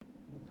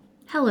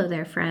Hello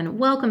there, friend.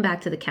 Welcome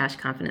back to the Cash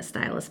Confident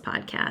Stylist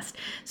podcast.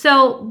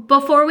 So,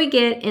 before we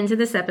get into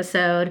this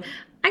episode,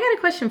 I got a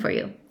question for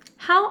you.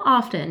 How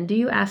often do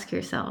you ask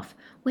yourself,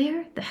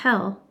 where the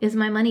hell is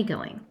my money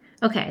going?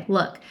 Okay,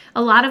 look,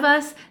 a lot of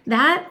us,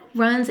 that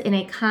runs in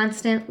a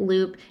constant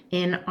loop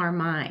in our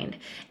mind.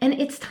 And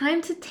it's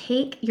time to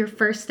take your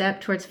first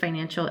step towards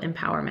financial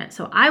empowerment.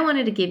 So I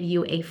wanted to give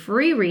you a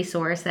free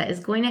resource that is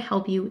going to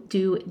help you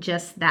do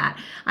just that.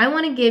 I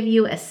want to give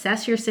you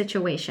Assess Your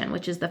Situation,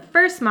 which is the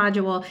first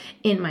module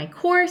in my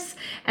course,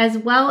 as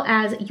well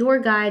as your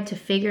guide to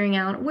figuring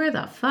out where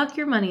the fuck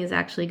your money is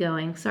actually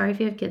going. Sorry if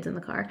you have kids in the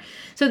car.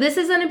 So this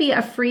is going to be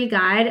a free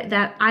guide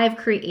that I've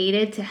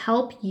created to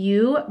help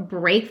you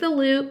break the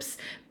loops,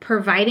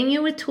 providing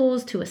you with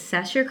tools to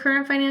assess your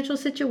current financial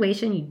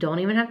situation. You don't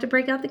even have to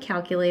break out the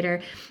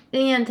calculator,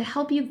 and to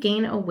help you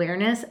gain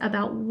awareness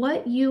about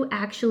what you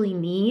actually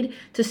need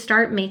to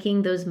start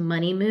making those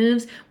money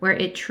moves where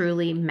it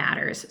truly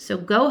matters. So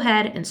go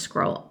ahead and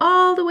scroll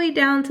all the way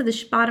down to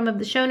the bottom of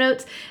the show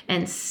notes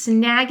and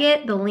snag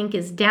it. The link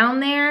is down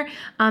there,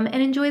 and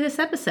enjoy this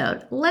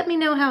episode. Let me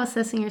know how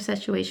assessing your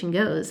situation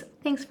goes.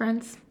 Thanks,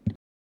 friends.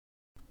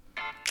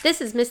 This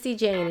is Misty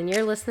Jane, and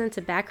you're listening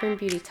to Backroom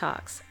Beauty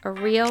Talks, a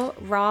real,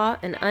 raw,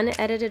 and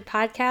unedited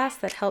podcast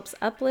that helps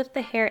uplift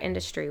the hair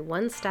industry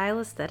one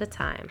stylist at a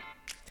time.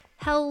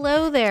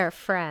 Hello there,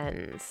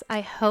 friends. I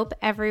hope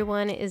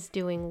everyone is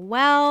doing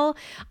well.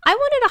 I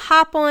wanted to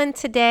hop on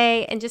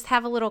today and just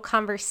have a little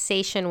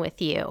conversation with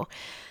you.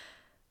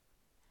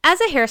 As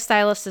a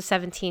hairstylist of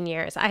 17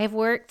 years, I have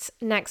worked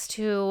next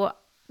to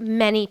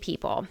many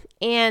people,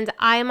 and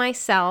I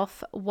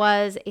myself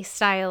was a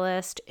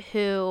stylist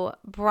who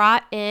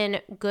brought in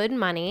good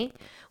money,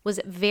 was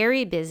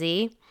very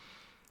busy,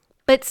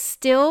 but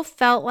still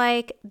felt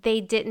like they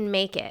didn't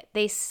make it.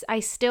 I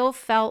still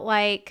felt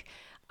like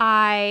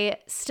I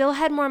still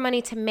had more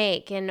money to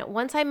make, and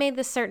once I made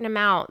this certain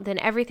amount, then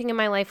everything in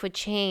my life would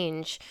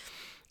change.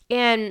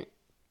 And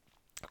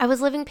I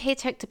was living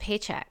paycheck to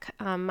paycheck,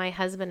 my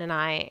husband and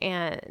I,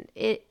 and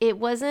it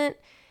wasn't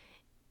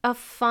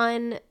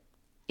fun.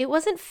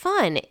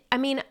 I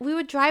mean, we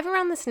would drive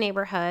around this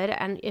neighborhood,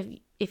 and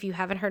if you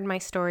haven't heard my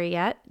story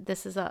yet,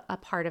 this is a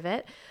part of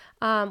it.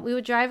 We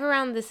would drive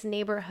around this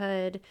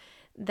neighborhood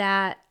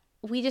that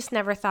we just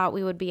never thought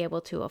we would be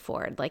able to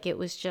afford. Like, it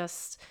was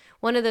just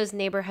one of those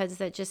neighborhoods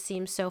that just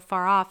seemed so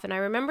far off. And I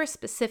remember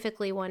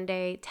specifically one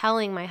day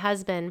telling my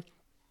husband,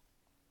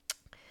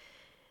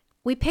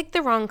 we picked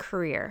the wrong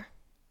career.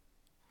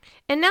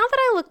 And now that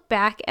I look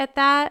back at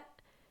that,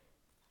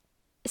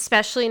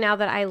 especially now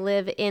that I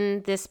live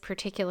in this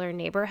particular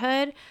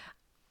neighborhood,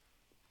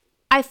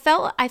 I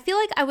feel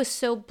like I was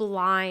so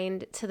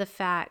blind to the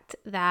fact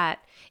that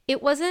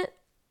it wasn't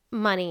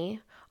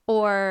money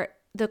or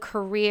the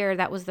career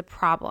that was the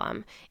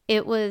problem.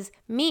 It was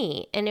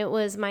me, and it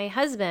was my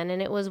husband,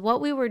 and it was what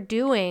we were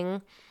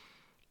doing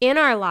in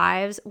our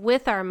lives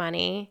with our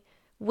money,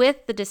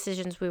 with the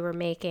decisions we were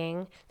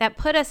making that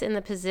put us in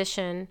the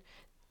position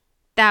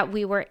that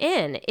we were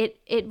in.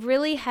 It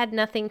really had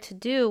nothing to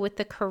do with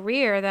the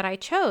career that I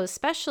chose,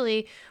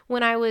 especially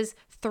when I was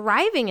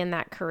thriving in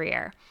that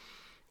career.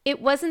 It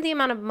wasn't the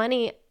amount of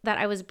money that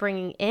I was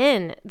bringing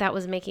in that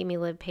was making me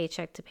live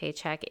paycheck to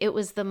paycheck. It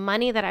was the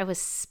money that I was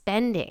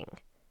spending.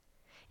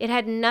 It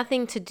had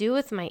nothing to do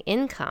with my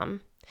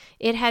income.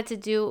 It had to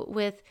do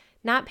with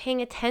not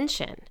paying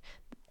attention.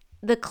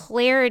 The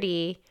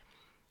clarity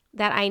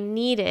that I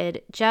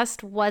needed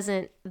just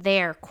wasn't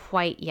there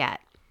quite yet.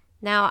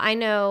 Now, I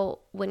know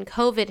when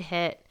COVID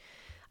hit,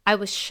 I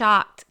was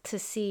shocked to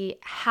see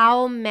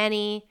how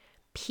many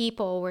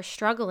people were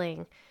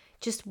struggling.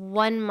 Just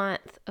 1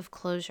 month of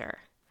closure,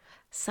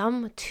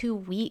 some 2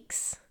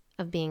 weeks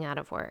of being out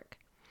of work.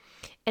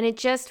 And it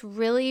just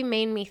really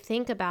made me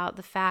think about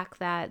the fact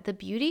that the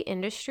beauty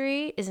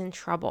industry is in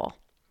trouble.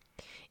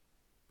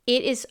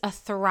 It is a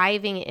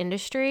thriving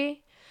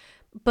industry,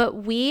 but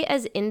we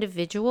as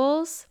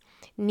individuals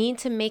need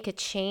to make a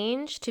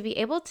change to be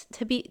able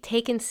to be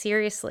taken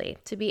seriously,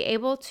 to be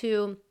able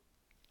to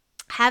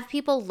have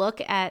people look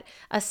at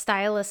a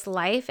stylist's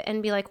life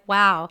and be like,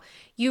 wow,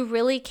 you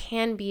really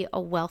can be a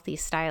wealthy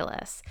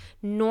stylist,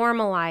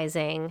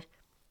 normalizing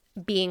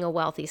being a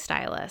wealthy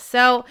stylist.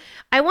 So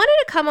I wanted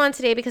to come on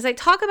today because I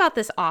talk about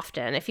this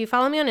often. If you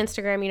follow me on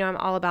Instagram, you know I'm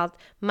all about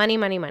money,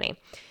 money, money.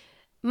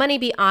 Money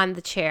beyond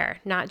the chair,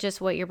 not just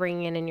what you're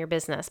bringing in your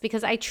business.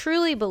 Because I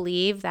truly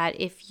believe that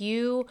if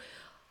you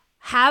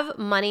have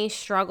money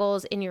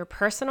struggles in your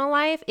personal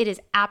life, it is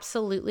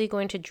absolutely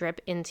going to drip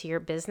into your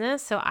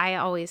business. So I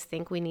always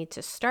think we need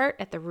to start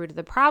at the root of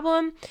the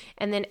problem,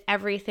 and then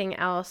everything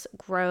else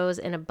grows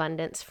in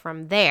abundance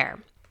from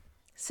there.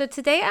 So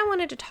today I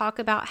wanted to talk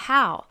about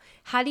how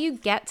do you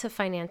get to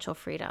financial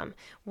freedom?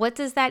 What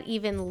does that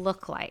even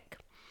look like?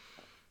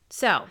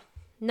 So,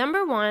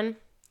 number one,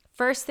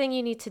 first thing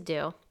you need to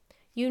do,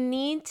 you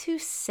need to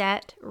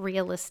set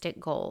realistic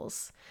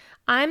goals.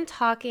 I'm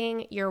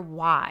talking your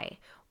why.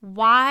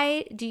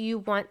 Why do you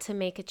want to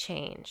make a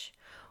change?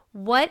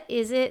 What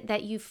is it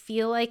that you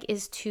feel like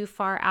is too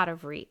far out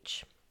of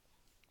reach?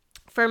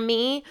 For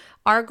me,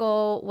 our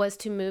goal was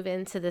to move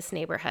into this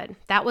neighborhood.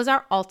 That was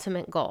our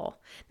ultimate goal.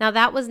 Now,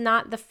 that was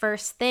not the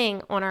first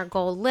thing on our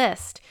goal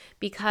list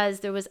because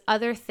there was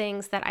other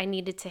things that I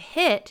needed to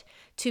hit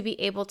to be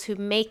able to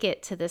make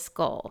it to this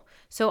goal.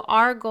 So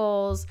our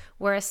goals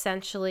were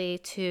essentially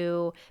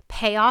to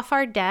pay off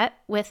our debt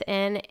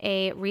within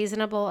a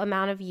reasonable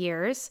amount of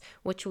years,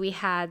 which we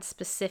had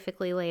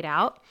specifically laid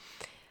out.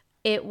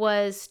 It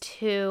was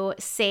to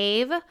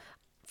save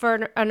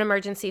for an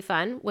emergency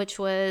fund, which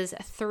was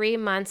 3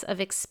 months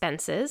of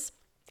expenses,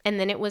 and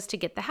then it was to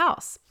get the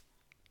house.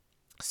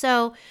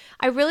 So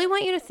I really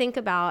want you to think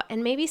about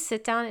and maybe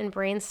sit down and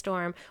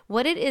brainstorm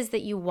what it is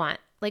that you want.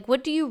 Like,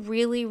 what do you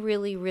really,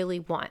 really, really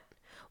want?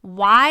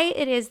 Why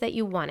it is that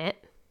you want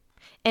it,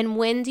 and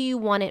when do you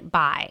want it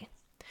by?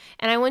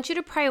 And I want you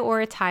to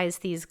prioritize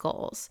these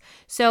goals.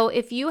 So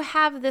if you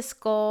have this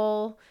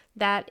goal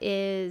that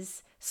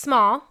is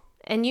small,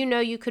 and you know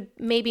you could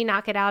maybe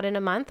knock it out in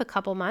a month, a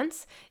couple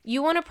months,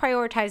 you want to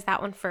prioritize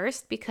that one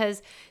first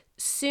because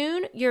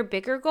soon your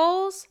bigger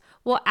goals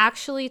will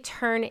actually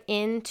turn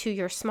into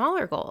your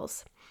smaller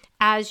goals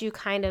as you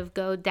kind of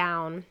go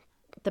down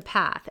the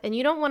path. And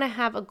you don't want to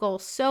have a goal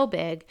so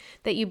big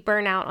that you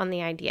burn out on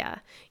the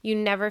idea. You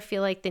never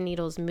feel like the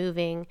needle's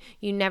moving.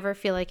 You never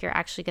feel like you're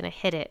actually going to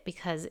hit it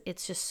because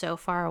it's just so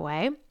far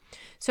away.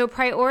 So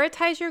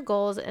prioritize your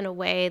goals in a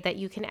way that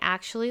you can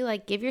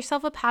actually give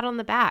yourself a pat on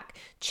the back,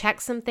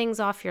 check some things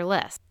off your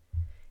list.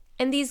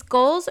 And these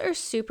goals are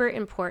super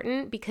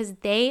important because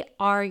they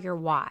are your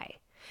why.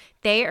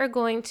 They are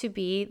going to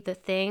be the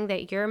thing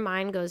that your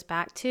mind goes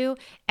back to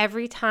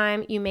every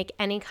time you make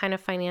any kind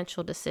of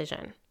financial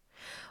decision.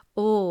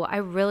 Oh, I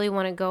really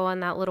want to go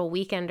on that little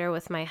weekender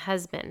with my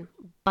husband,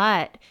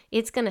 but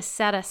it's going to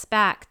set us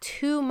back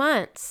 2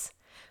 months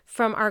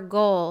from our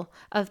goal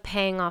of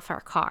paying off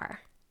our car.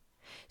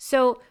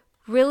 So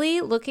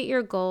really look at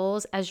your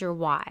goals as your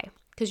why,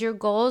 because your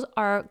goals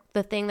are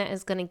the thing that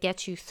is going to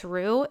get you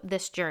through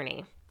this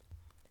journey.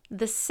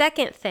 The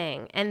second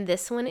thing, and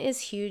this one is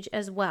huge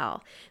as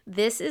well,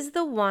 this is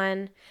the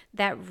one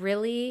that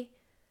really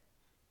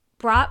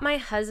brought my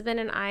husband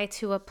and I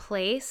to a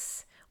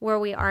place where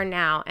we are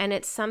now. And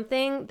it's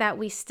something that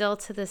we still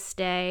to this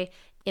day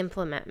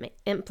implement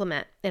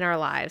in our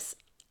lives.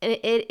 And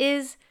it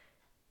is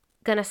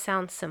going to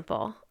sound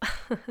simple,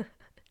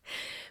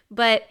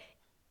 but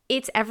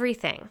it's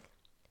everything.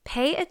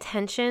 Pay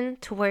attention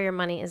to where your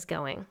money is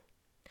going.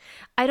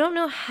 I don't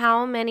know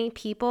how many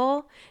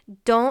people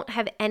don't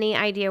have any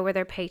idea where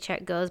their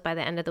paycheck goes by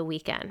the end of the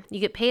weekend. You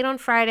get paid on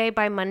Friday,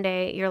 by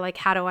Monday, you're like,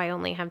 how do I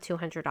only have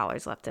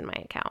 $200 left in my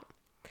account?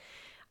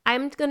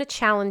 I'm going to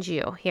challenge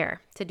you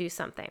here to do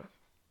something.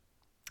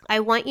 I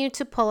want you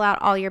to pull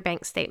out all your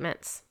bank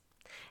statements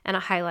and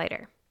a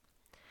highlighter.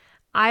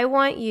 I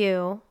want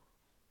you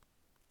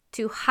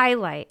to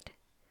highlight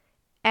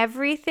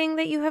everything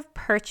that you have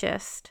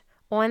purchased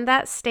on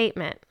that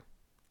statement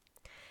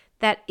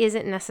that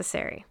isn't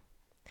necessary.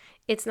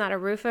 It's not a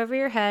roof over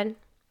your head.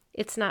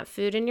 It's not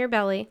food in your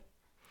belly.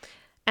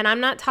 And I'm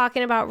not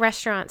talking about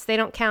restaurants. They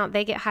don't count.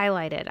 They get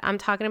highlighted. I'm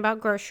talking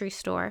about grocery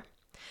store.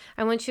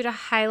 I want you to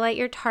highlight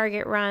your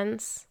Target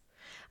runs.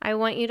 I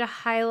want you to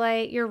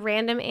highlight your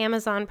random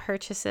Amazon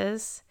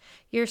purchases,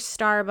 your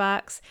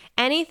Starbucks,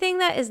 anything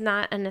that is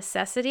not a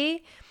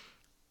necessity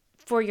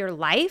for your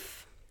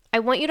life. I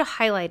want you to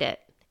highlight it.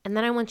 And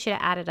then I want you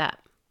to add it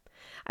up.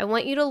 I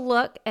want you to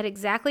look at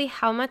exactly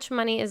how much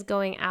money is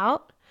going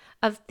out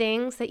of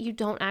things that you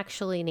don't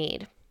actually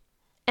need.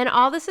 And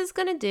all this is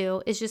going to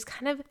do is just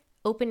kind of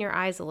open your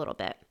eyes a little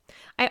bit.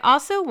 I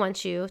also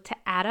want you to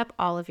add up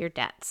all of your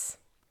debts,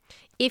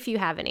 if you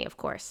have any, of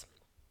course.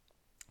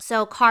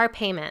 So car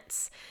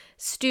payments,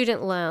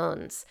 student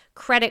loans,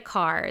 credit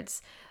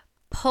cards.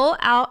 Pull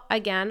out,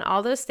 again,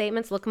 all those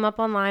statements, look them up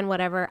online,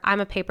 whatever. I'm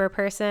a paper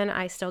person.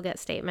 I still get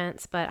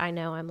statements, but I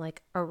know I'm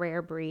like a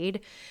rare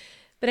breed.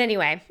 But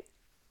anyway,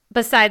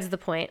 besides the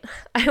point,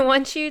 I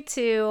want you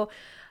to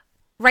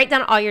write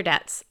down all your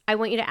debts. I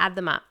want you to add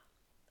them up.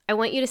 I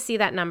want you to see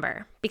that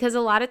number because a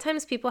lot of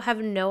times people have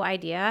no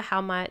idea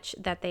how much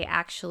that they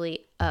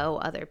actually owe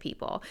other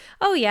people.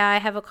 Oh yeah, I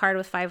have a card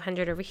with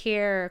 500 over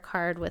here, a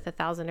card with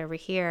 1,000 over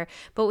here.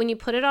 But when you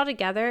put it all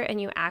together and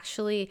you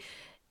actually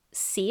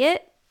see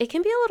it, it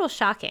can be a little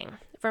shocking.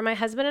 For my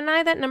husband and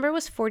I, that number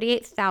was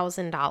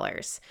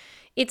 $48,000.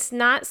 It's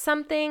not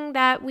something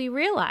that we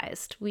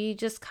realized. We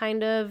just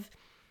kind of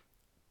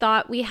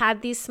thought we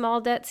had these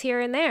small debts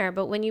here and there,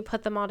 but when you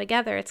put them all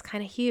together, it's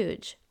kind of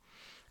huge.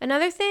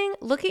 Another thing,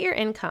 look at your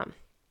income.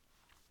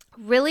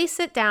 Really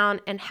sit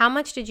down and how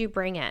much did you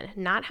bring in?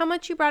 Not how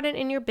much you brought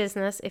in your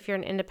business if you're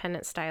an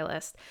independent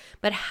stylist,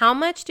 but how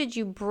much did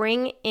you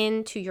bring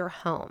into your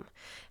home?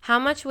 How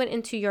much went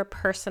into your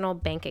personal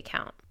bank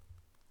account?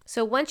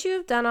 So once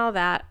you've done all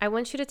that, I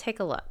want you to take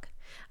a look.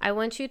 I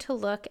want you to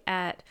look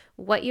at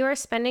what you are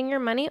spending your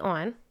money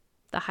on,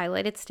 the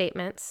highlighted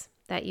statements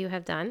that you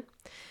have done.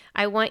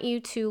 I want you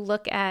to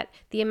look at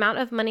the amount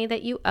of money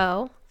that you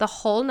owe, the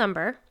whole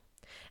number,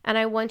 and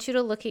I want you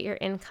to look at your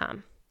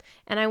income.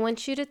 And I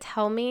want you to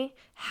tell me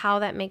how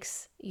that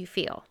makes you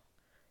feel.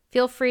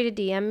 feel free to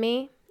DM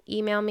me,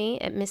 email me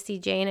at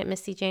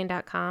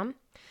mistyjane@mistyjane.com.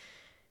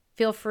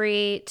 Feel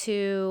free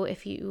to,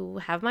 if you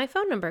have my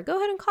phone number, go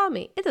ahead and call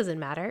me. It doesn't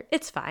matter.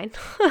 It's fine.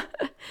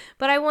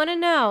 But I want to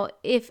know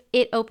if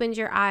it opened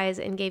your eyes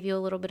and gave you a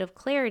little bit of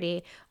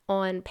clarity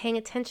on paying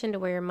attention to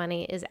where your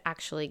money is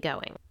actually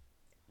going.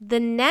 The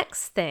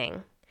next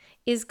thing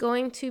is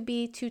going to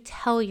be to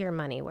tell your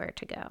money where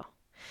to go.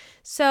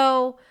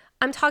 So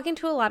I'm talking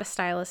to a lot of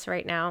stylists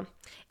right now,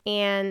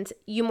 and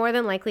you more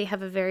than likely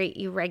have a very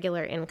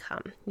irregular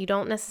income. You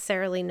don't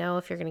necessarily know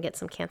if you're going to get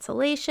some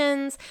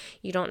cancellations.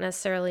 You don't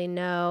necessarily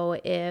know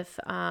if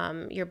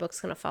your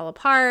book's going to fall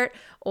apart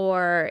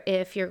or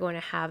if you're going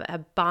to have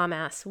a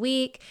bomb-ass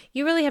week.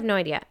 You really have no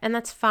idea, and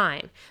that's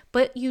fine.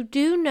 But you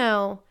do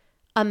know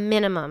a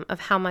minimum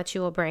of how much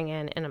you will bring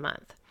in a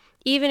month.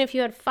 Even if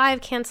you had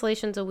 5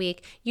 cancellations a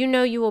week, you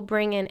know you will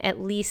bring in at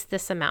least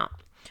this amount.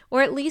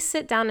 Or at least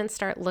sit down and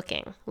start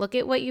looking. Look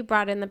at what you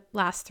brought in the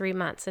last 3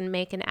 months and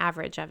make an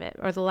average of it,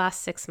 or the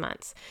last 6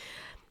 months.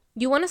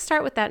 You want to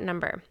start with that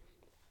number.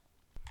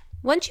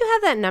 Once you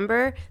have that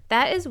number,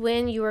 that is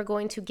when you are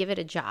going to give it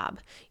a job.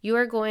 You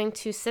are going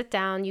to sit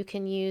down. You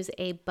can use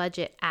a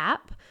budget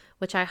app,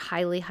 which I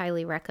highly,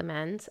 highly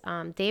recommend.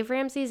 Dave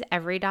Ramsey's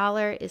Every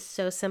Dollar is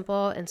so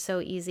simple and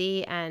so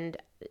easy, and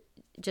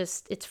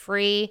just it's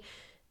free.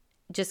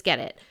 Just get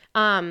it.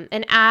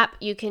 An app,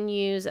 you can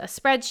use a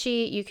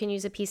spreadsheet, you can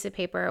use a piece of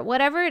paper,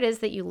 whatever it is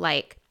that you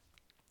like.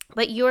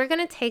 But you are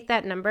going to take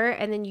that number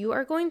and then you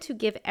are going to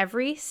give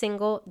every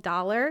single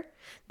dollar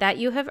that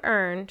you have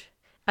earned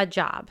a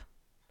job.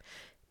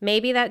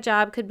 Maybe that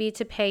job could be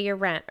to pay your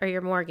rent or your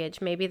mortgage.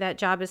 Maybe that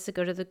job is to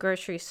go to the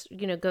groceries,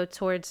 go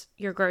towards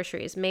your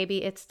groceries.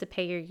 Maybe it's to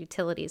pay your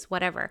utilities,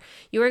 whatever.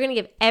 You are going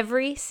to give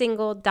every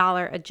single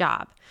dollar a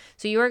job.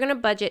 So you are going to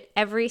budget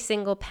every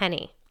single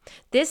penny.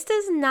 This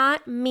does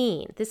not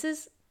mean, this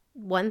is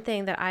one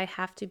thing that I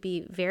have to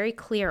be very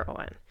clear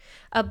on.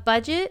 A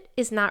budget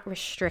is not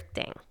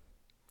restricting.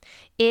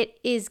 It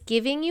is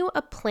giving you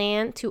a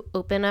plan to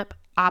open up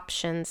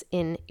options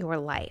in your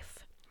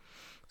life.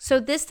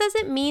 So this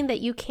doesn't mean that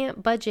you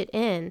can't budget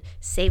in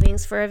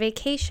savings for a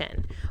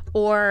vacation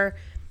or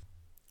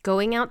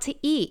going out to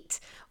eat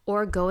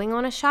or going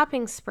on a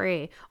shopping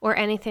spree or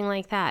anything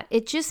like that.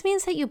 It just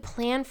means that you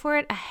plan for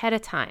it ahead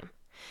of time.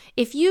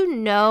 If you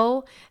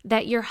know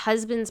that your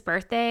husband's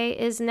birthday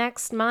is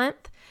next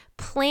month,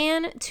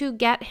 plan to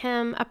get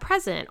him a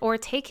present or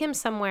take him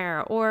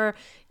somewhere or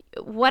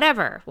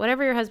whatever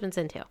your husband's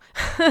into.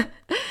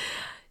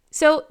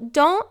 So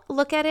don't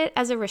look at it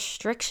as a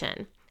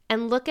restriction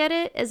and look at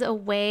it as a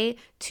way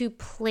to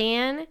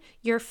plan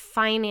your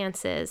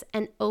finances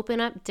and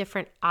open up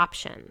different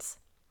options.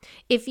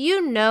 If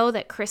you know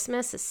that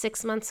Christmas is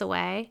 6 months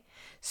away,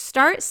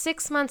 start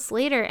 6 months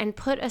later and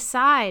put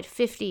aside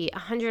 $50,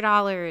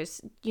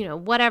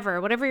 $100,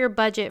 whatever your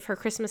budget for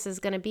Christmas is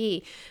going to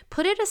be.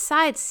 Put it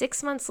aside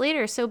 6 months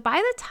later. So by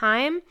the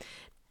time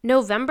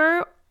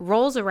November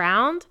rolls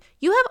around,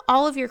 you have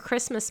all of your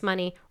Christmas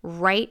money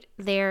right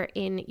there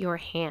in your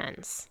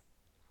hands.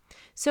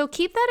 So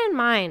keep that in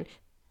mind.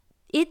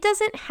 It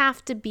doesn't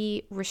have to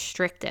be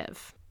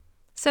restrictive.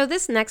 So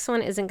this next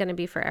one isn't going to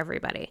be for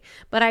everybody,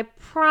 but I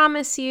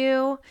promise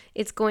you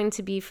it's going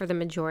to be for the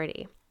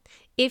majority.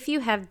 If you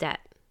have debt,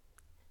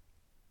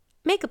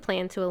 make a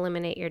plan to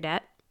eliminate your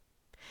debt.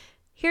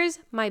 Here's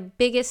my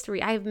biggest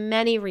I have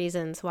many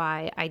reasons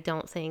why I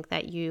don't think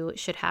that you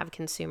should have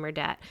consumer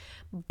debt,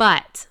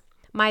 but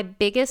my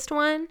biggest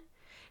one,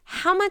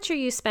 how much are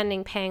you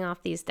spending paying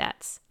off these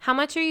debts? How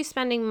much are you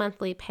spending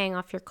monthly paying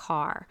off your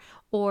car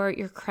or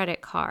your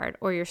credit card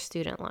or your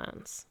student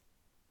loans?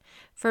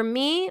 For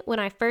me, when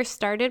I first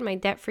started my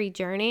debt-free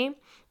journey,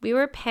 we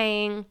were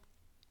paying,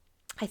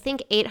 I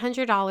think,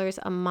 $800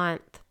 a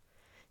month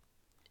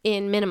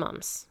in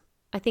minimums.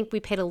 I think we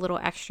paid a little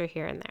extra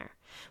here and there.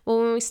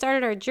 Well, when we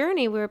started our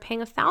journey, we were paying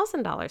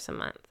 $1,000 a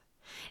month.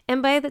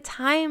 And by the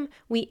time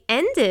we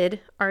ended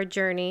our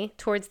journey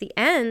towards the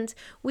end,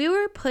 we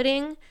were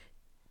putting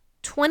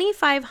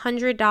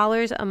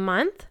 $2,500 a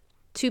month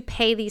to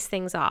pay these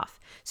things off.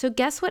 So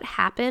guess what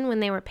happened when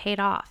they were paid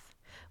off?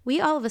 We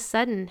all of a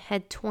sudden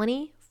had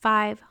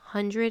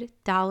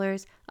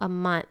 $2,500 a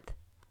month.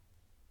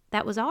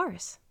 That was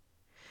ours.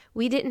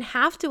 We didn't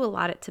have to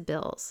allot it to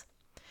bills.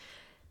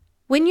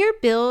 When your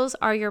bills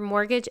are your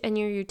mortgage and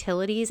your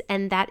utilities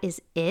and that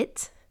is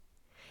it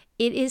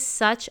is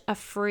such a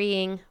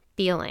freeing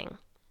feeling.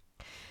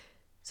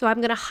 So I'm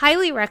going to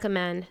highly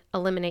recommend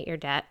eliminate your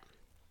debt.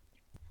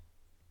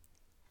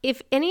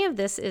 If any of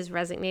this is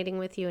resonating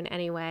with you in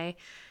any way,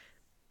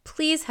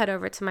 please head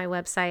over to my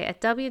website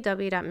at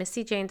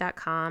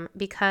www.mistyjane.com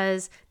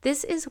because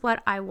this is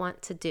what I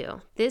want to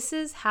do. This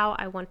is how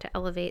I want to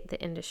elevate the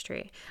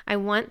industry. I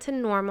want to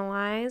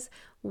normalize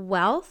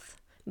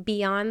wealth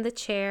beyond the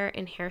chair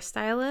and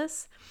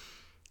hairstylists.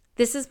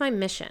 This is my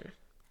mission,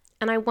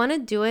 and I want to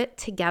do it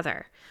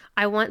together.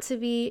 I want to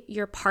be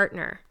your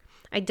partner.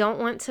 I don't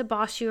want to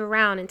boss you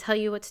around and tell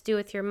you what to do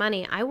with your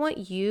money. I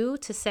want you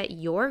to set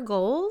your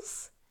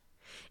goals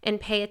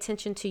and pay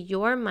attention to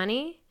your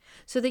money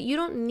so that you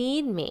don't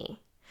need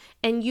me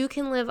and you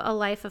can live a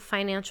life of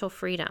financial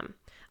freedom.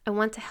 I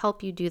want to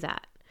help you do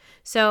that.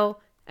 So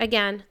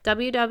again,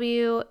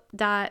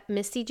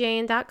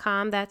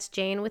 www.mistyjane.com. That's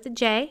Jane with a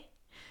J.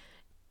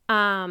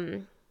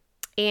 And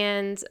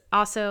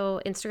also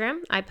Instagram.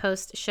 I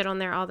post shit on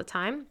there all the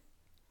time.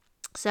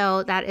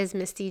 So that is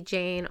Misty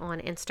Jane on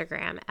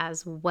Instagram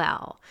as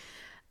well.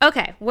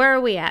 Okay, where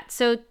are we at?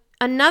 So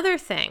another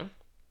thing,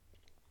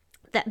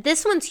 that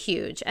this one's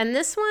huge, and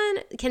this one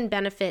can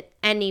benefit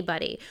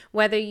anybody,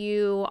 whether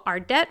you are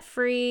debt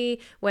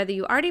free, whether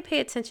you already pay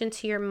attention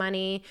to your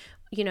money,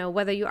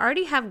 whether you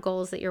already have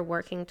goals that you're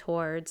working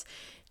towards.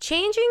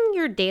 Changing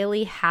your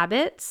daily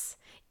habits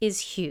is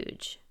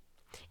huge.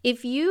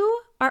 If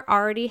you are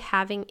already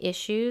having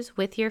issues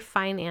with your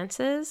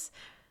finances,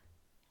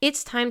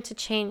 it's time to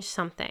change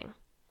something.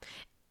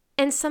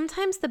 And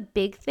sometimes the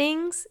big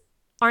things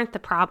aren't the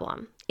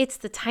problem. It's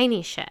the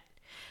tiny shit.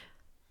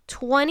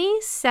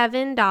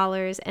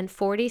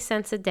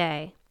 $27.40 a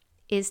day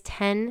is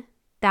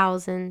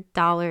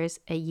 $10,000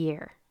 a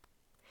year.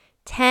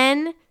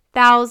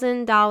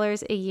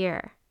 $10,000 a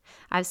year.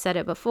 I've said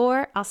it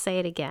before, I'll say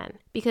it again,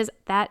 because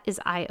that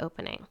is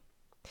eye-opening.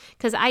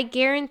 Because I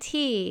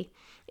guarantee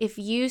if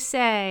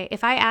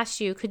I asked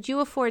you, could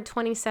you afford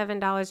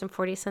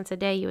 $27.40 a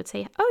day, you would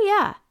say, oh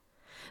yeah.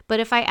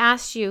 But if I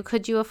asked you,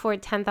 could you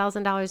afford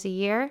 $10,000 a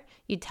year,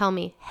 you'd tell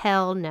me,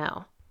 hell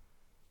no.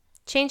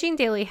 Changing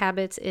daily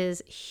habits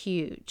is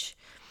huge.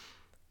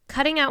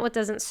 Cutting out what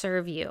doesn't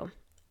serve you,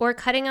 or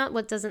cutting out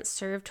what doesn't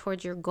serve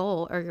towards your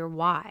goal or your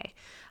why.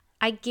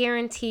 I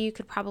guarantee you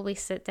could probably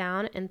sit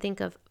down and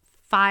think of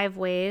 5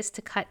 ways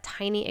to cut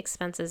tiny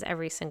expenses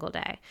every single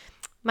day.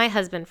 My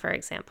husband, for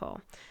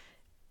example,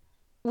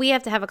 we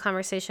have to have a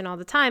conversation all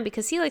the time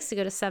because he likes to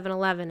go to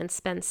 7-Eleven and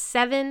spend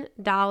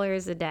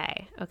 $7 a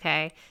day,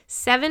 okay?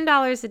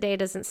 $7 a day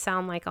doesn't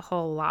sound like a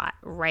whole lot,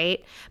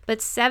 right? But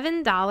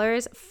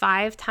 $7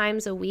 5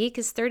 times a week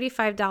is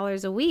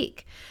 $35 a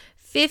week.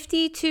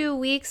 52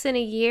 weeks in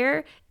a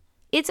year,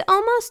 it's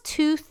almost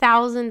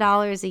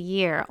 $2,000 a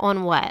year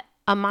on what?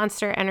 A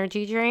Monster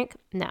energy drink?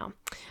 No.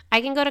 I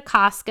can go to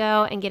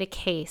Costco and get a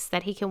case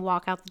that he can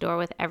walk out the door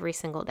with every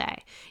single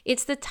day.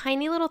 It's the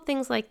tiny little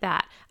things like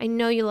that. I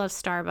know you love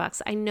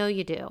Starbucks. I know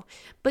you do.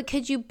 But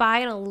could you buy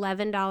an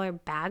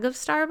 $11 bag of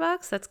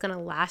Starbucks that's going to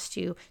last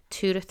you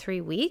 2 to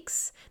 3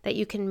 weeks that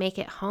you can make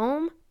at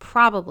home?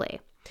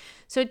 Probably.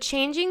 So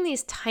changing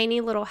these tiny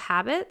little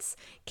habits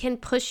can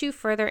push you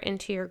further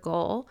into your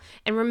goal.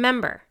 And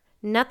remember,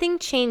 nothing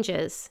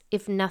changes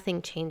if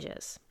nothing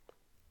changes.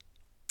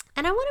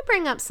 And I want to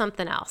bring up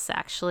something else,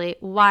 actually,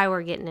 why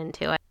we're getting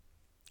into it.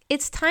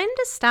 It's time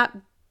to stop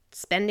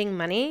spending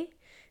money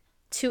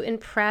to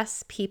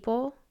impress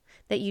people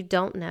that you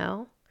don't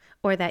know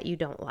or that you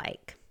don't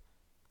like.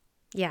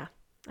 Yeah,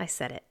 I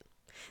said it.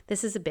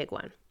 This is a big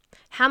one.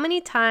 How many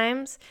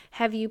times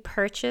have you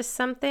purchased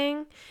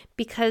something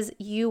because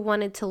you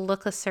wanted to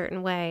look a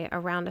certain way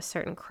around a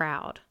certain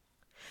crowd?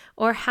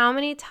 Or how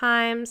many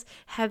times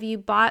have you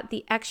bought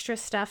the extra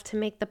stuff to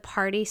make the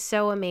party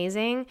so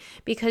amazing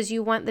because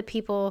you want the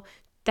people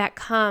that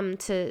come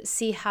to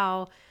see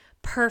how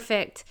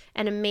perfect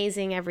and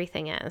amazing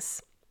everything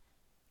is?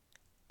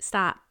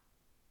 Stop.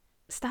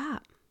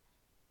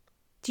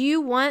 Do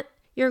you want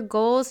your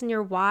goals and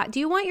your why? Do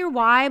you want your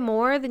why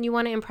more than you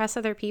want to impress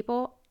other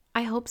people?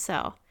 I hope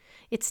so.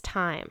 It's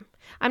time.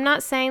 I'm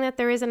not saying that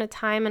there isn't a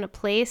time and a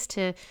place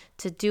to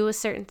do a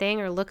certain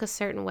thing or look a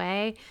certain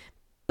way.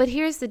 But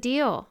here's the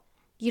deal.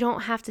 You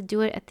don't have to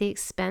do it at the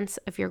expense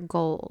of your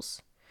goals.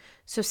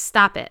 So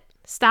stop it.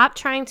 Stop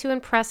trying to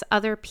impress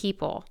other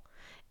people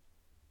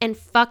and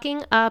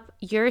fucking up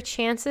your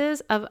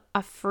chances of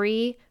a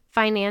free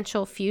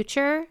financial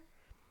future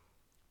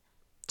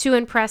to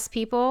impress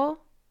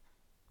people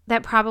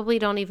that probably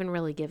don't even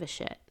really give a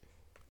shit.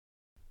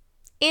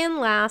 And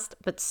last,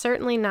 but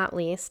certainly not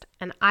least,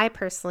 and I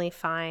personally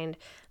find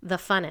the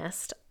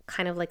funnest,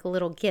 kind of like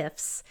little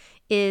gifts,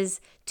 is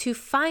to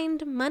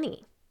find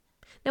money.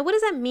 Now, what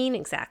does that mean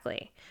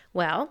exactly?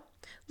 Well,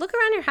 look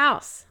around your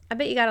house. I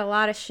bet you got a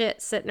lot of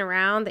shit sitting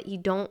around that you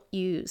don't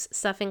use,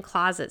 stuff in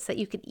closets that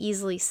you could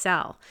easily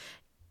sell.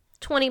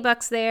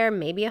 $20 there,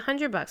 maybe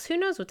 $100. Who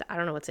knows I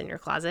don't know what's in your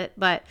closet,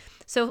 but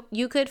so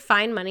you could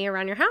find money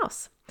around your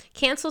house.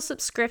 Cancel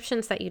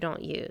subscriptions that you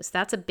don't use.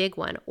 That's a big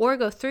one. Or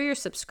go through your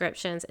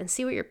subscriptions and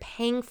see what you're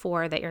paying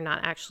for that you're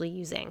not actually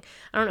using.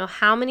 I don't know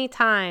how many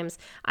times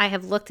I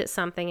have looked at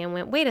something and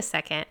went, wait a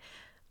second,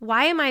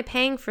 why am I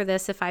paying for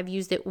this if I've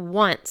used it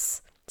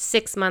once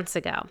 6 months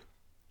ago?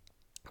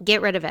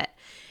 Get rid of it.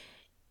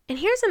 And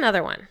here's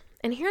another one.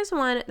 And here's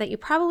one that you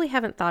probably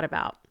haven't thought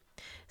about.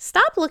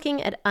 Stop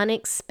looking at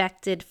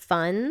unexpected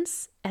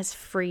funds as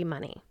free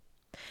money.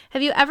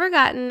 Have you ever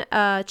gotten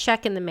a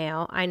check in the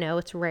mail? I know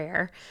it's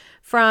rare,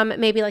 from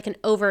maybe like an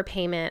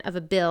overpayment of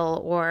a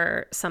bill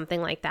or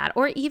something like that,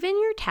 or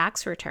even your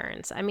tax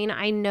returns. I mean,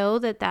 I know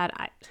that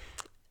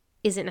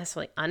isn't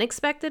necessarily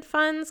unexpected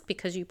funds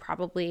because you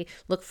probably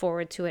look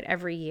forward to it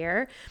every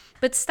year,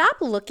 but stop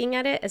looking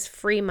at it as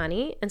free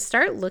money and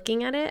start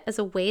looking at it as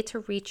a way to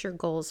reach your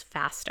goals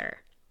faster.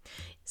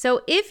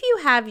 So if you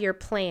have your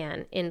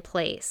plan in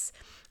place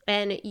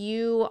and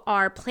you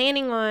are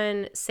planning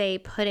on, say,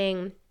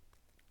 putting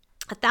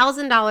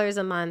 $1,000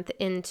 a month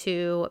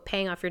into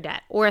paying off your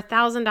debt, or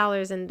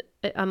 $1,000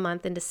 a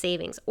month into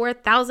savings, or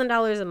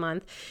 $1,000 a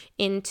month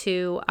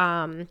into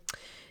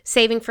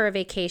saving for a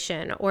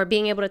vacation, or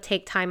being able to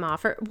take time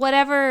off, or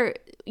whatever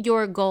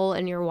your goal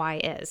and your why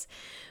is.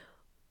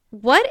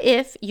 What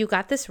if you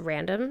got this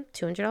random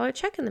 $200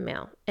 check in the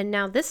mail, and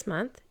now this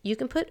month you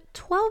can put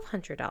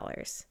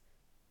 $1,200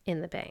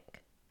 in the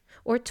bank,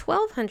 or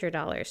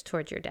 $1,200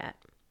 towards your debt?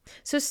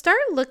 So start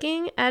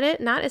looking at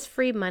it not as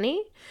free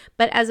money,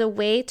 but as a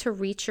way to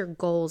reach your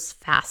goals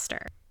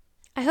faster.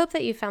 I hope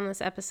that you found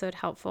this episode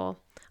helpful.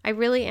 I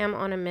really am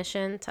on a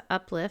mission to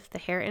uplift the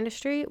hair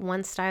industry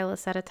one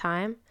stylist at a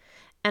time,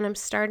 and I'm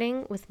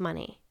starting with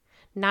money.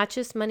 Not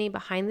just money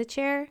behind the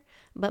chair,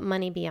 but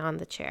money beyond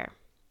the chair.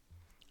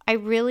 I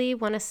really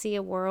want to see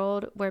a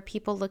world where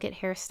people look at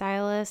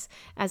hairstylists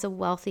as a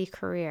wealthy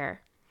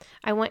career.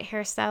 I want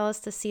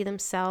hairstylists to see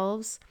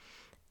themselves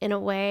in a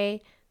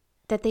way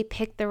that they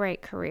pick the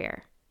right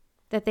career,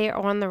 that they are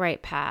on the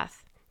right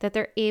path, that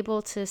they're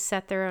able to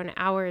set their own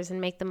hours and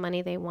make the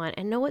money they want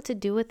and know what to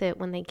do with it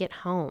when they get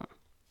home.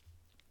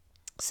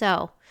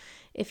 So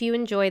if you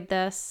enjoyed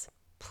this,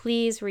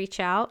 please reach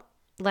out.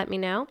 Let me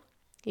know.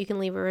 You can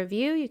leave a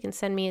review. You can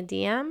send me a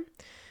DM,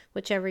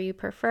 whichever you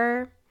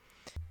prefer.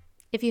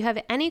 If you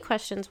have any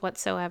questions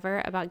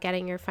whatsoever about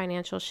getting your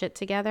financial shit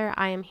together,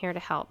 I am here to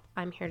help.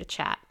 I'm here to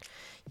chat.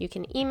 You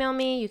can email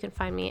me. You can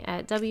find me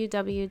at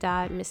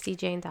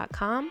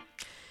www.mistyjane.com.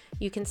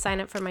 You can sign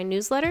up for my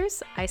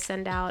newsletters. I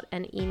send out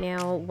an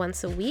email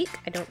once a week.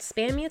 I don't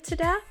spam you to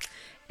death.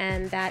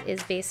 And that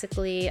is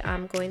basically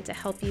going to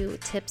help you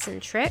tips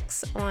and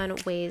tricks on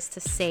ways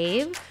to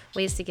save,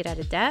 ways to get out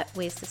of debt,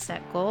 ways to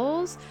set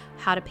goals,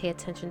 how to pay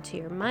attention to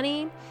your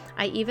money.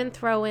 I even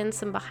throw in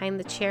some behind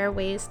the chair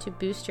ways to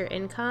boost your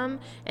income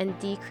and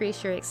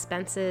decrease your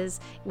expenses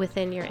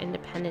within your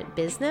independent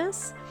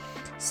business.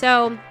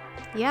 So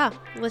yeah,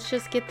 let's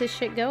just get this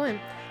shit going.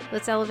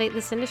 Let's elevate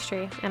this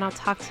industry, and I'll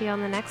talk to you on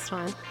the next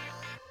one.